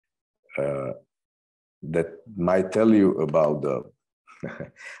that might tell you about the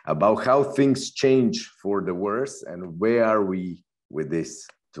about how things change for the worse and where are we with this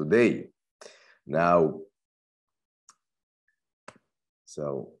today. Now,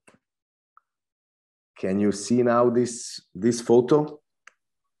 so can you see now this photo?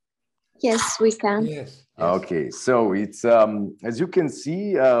 Yes, we can. Yes. Okay, so it's as you can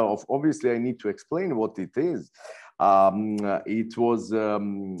see, obviously I need to explain what it is. It was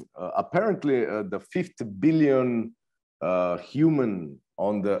apparently the 5th billion human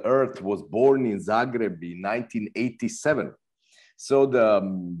on the earth was born in Zagreb in 1987. So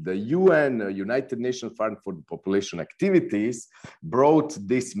the UN, United Nations Fund for Population Activities, brought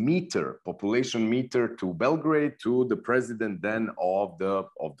this meter, population meter, to Belgrade, to the president then of the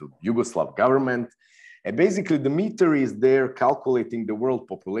Yugoslav government. And basically the meter is there calculating the world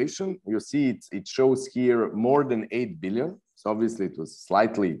population. You see it shows here more than 8 billion. So obviously it was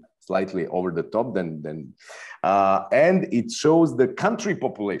slightly over the top and it shows the country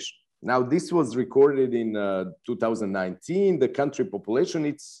population. Now this was recorded in 2019. The country population,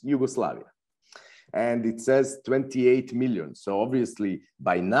 it's Yugoslavia. And it says 28 million. So obviously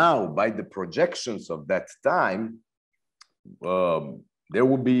by now, by the projections of that time, there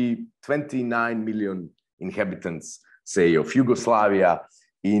will be 29 million inhabitants, say, of Yugoslavia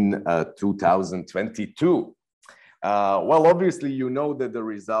in 2022. Well, obviously, you know that the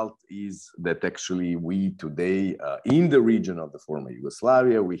result is that actually we today, in the region of the former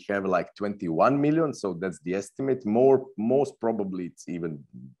Yugoslavia, we have like 21 million. So that's the estimate. Most probably it's even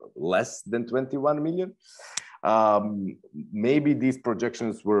less than 21 million. Maybe these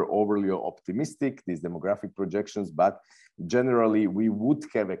projections were overly optimistic, these demographic projections, but generally we would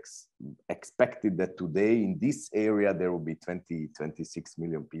have expected that today in this area there will be 26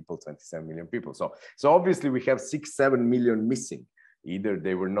 million people, 27 million people. So obviously we have 6-7 million missing. Either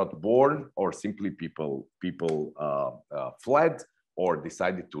they were not born or simply people fled or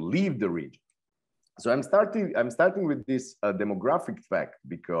decided to leave the region. So I'm starting with this demographic fact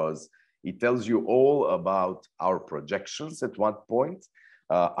because it tells you all about our projections at one point,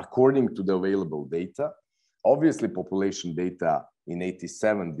 according to the available data. Obviously, population data in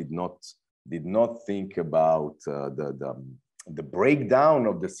 '87 did not think about the breakdown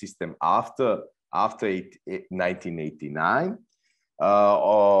of the system after 1989.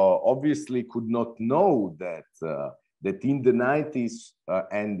 Obviously, could not know that in the 90s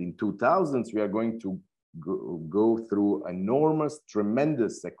and in 2000s we are going to go through enormous,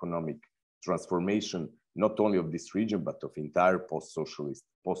 tremendous economic transformation, not only of this region, but of entire post-socialist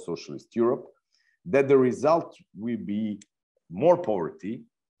Europe, that the result will be more poverty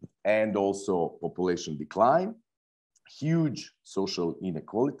and also population decline, huge social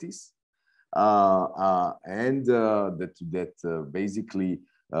inequalities, and that basically,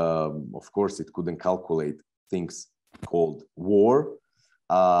 of course, it couldn't calculate things called war,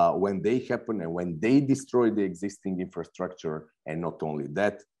 when they happen and when they destroy the existing infrastructure. And not only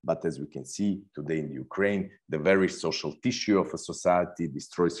that, but as we can see today in Ukraine, the very social tissue of a society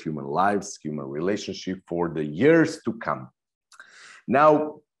destroys human lives, human relationship for the years to come.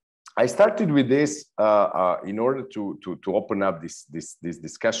 Now, I started with this in order to open up this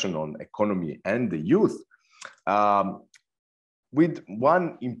discussion on economy and the youth, with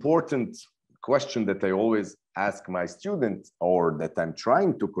one important question that I always ask my students, or that I'm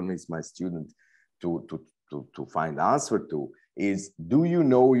trying to convince my students to find answer to, is, do you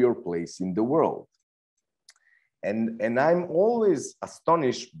know your place in the world? And I'm always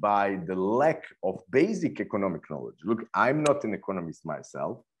astonished by the lack of basic economic knowledge. Look, I'm not an economist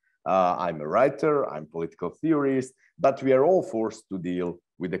myself. I'm a writer, I'm a political theorist, but we are all forced to deal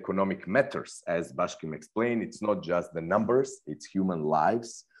with economic matters. As Bashkim explained, it's not just the numbers, it's human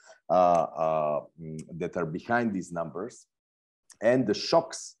lives that are behind these numbers, and the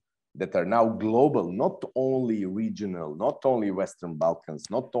shocks that are now global, not only regional, not only Western Balkans,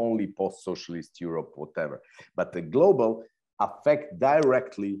 not only post-socialist Europe, whatever, but the global, affect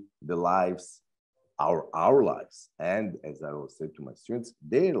directly the lives, our lives, and as I will say to my students,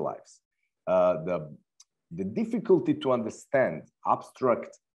 their lives. The difficulty to understand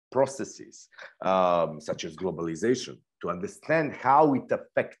abstract processes such as globalization, to understand how it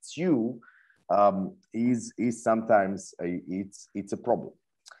affects you, is sometimes it's a problem.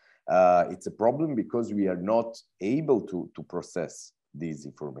 It's a problem because we are not able to process this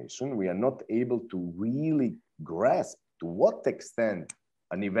information. We are not able to really grasp to what extent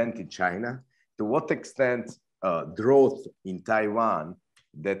an event in China, to what extent drought in Taiwan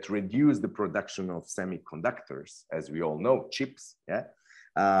that reduced the production of semiconductors, as we all know, chips, yeah?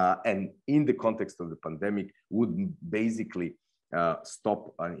 And in the context of the pandemic, would basically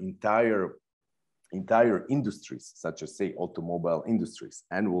stop an entire industries, such as say automobile industries,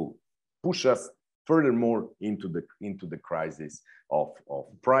 and will push us furthermore into the crisis of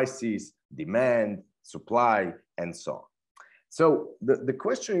prices, demand, supply, and so on. So the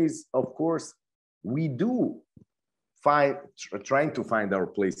question is, of course, we do trying to find our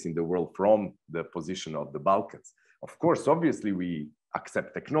place in the world from the position of the Balkans. Of course, obviously, we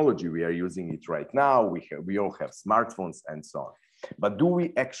accept technology. We are using it right now. We all have smartphones and so on. But do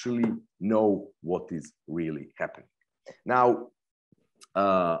we actually know what is really happening? Now,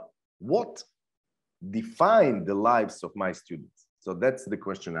 what defined the lives of my students? So that's the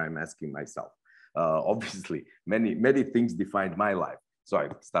question I'm asking myself. Obviously, many things defined my life. So I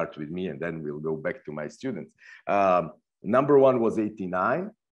start with me and then we'll go back to my students. Number one was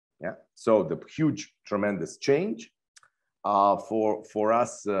 89. Yeah. So the huge, tremendous change for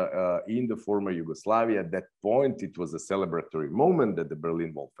us in the former Yugoslavia. At that point, it was a celebratory moment that the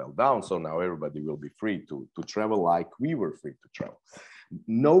Berlin Wall fell down. So now everybody will be free to travel like we were free to travel.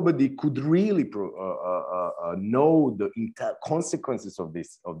 Nobody could really know the consequences of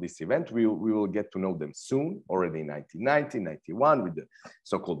this event. We will get to know them soon, already in 1990, 91, with the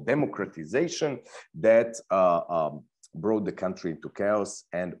so-called democratization that brought the country into chaos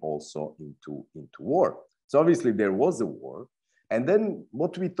and also into war. So obviously there was a war. And then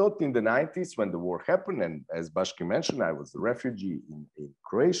what we thought in the 90s when the war happened, and as Bashki mentioned, I was a refugee in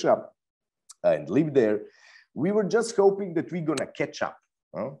Croatia and lived there. We were just hoping that we're gonna catch up.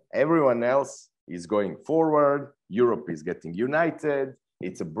 Everyone else is going forward. Europe is getting united.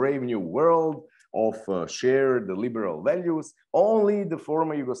 It's a brave new world of shared liberal values. Only the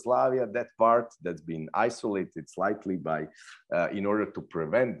former Yugoslavia, that part that's been isolated slightly by, in order to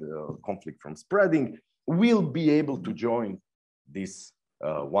prevent conflict from spreading, will be able to join this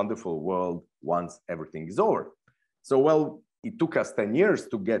wonderful world once everything is over. So, well, it took us 10 years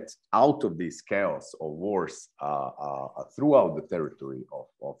to get out of this chaos of wars throughout the territory of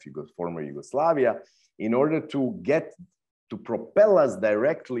former Yugoslavia in order to propel us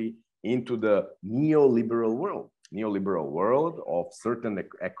directly into the neoliberal world of certain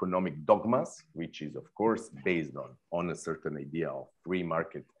economic dogmas, which is, of course, based on a certain idea of free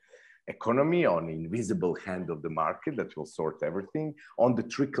market economy, on invisible hand of the market that will sort everything, on the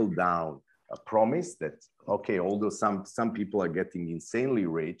trickle down promise that, okay, although some people are getting insanely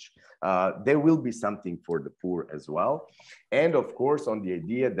rich, there will be something for the poor as well. And of course, on the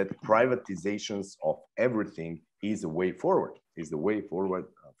idea that privatizations of everything is a way forward,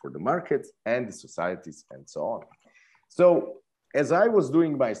 for the markets and the societies and so on. So as I was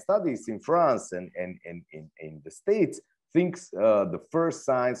doing my studies in France and in the States, the first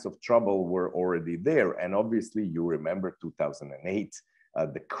signs of trouble were already there. And obviously you remember 2008,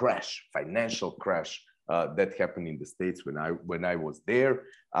 the financial crash that happened in the States when I was there,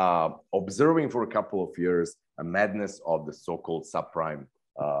 observing for a couple of years a madness of the so-called subprime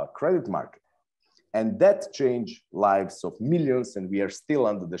credit market. And that changed lives of millions, and we are still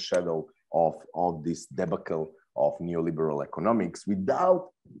under the shadow of this debacle of neoliberal economics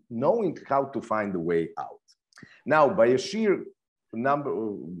without knowing how to find a way out. Now, by a sheer number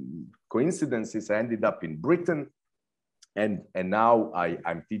of coincidences, I ended up in Britain, and now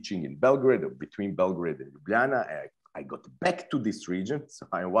I'm teaching in Belgrade, or between Belgrade and Ljubljana. I got back to this region, so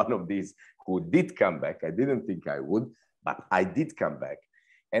I'm one of these who did come back. I didn't think I would, but I did come back.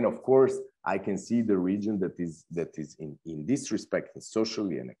 And of course, I can see the region that is in this respect,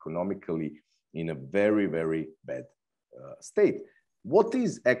 socially and economically, in a very, very bad state. What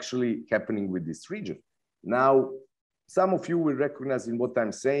is actually happening with this region? Now, some of you will recognize in what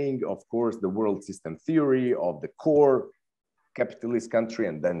I'm saying, of course, the world system theory of the core capitalist country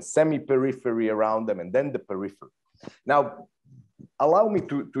and then semi-periphery around them and then the periphery. Now, allow me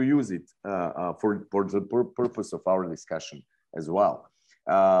to use it for the purpose of our discussion as well.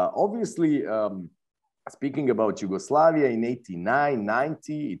 Obviously, speaking about Yugoslavia in 89,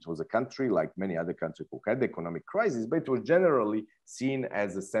 90, it was a country like many other countries who had the economic crisis, but it was generally seen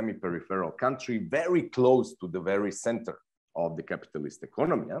as a semi-peripheral country, very close to the very center of the capitalist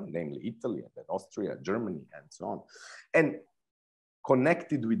economy, namely Italy, and then Austria, Germany, and so on, and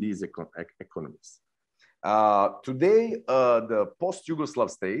connected with these economies. Today, the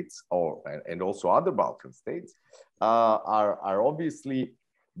post-Yugoslav states, and also other Balkan states, are obviously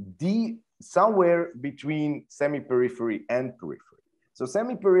somewhere between semi-periphery and periphery. So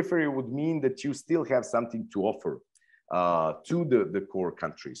semi-periphery would mean that you still have something to offer to the core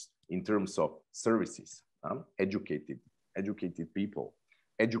countries in terms of services, educated people,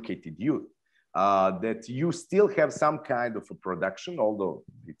 educated youth, that you still have some kind of a production, although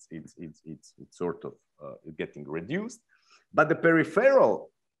it's sort of getting reduced. But the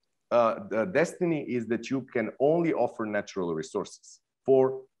peripheral the destiny is that you can only offer natural resources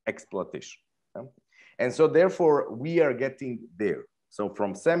for exploitation. And so therefore we are getting there. So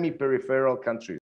from semi-peripheral countries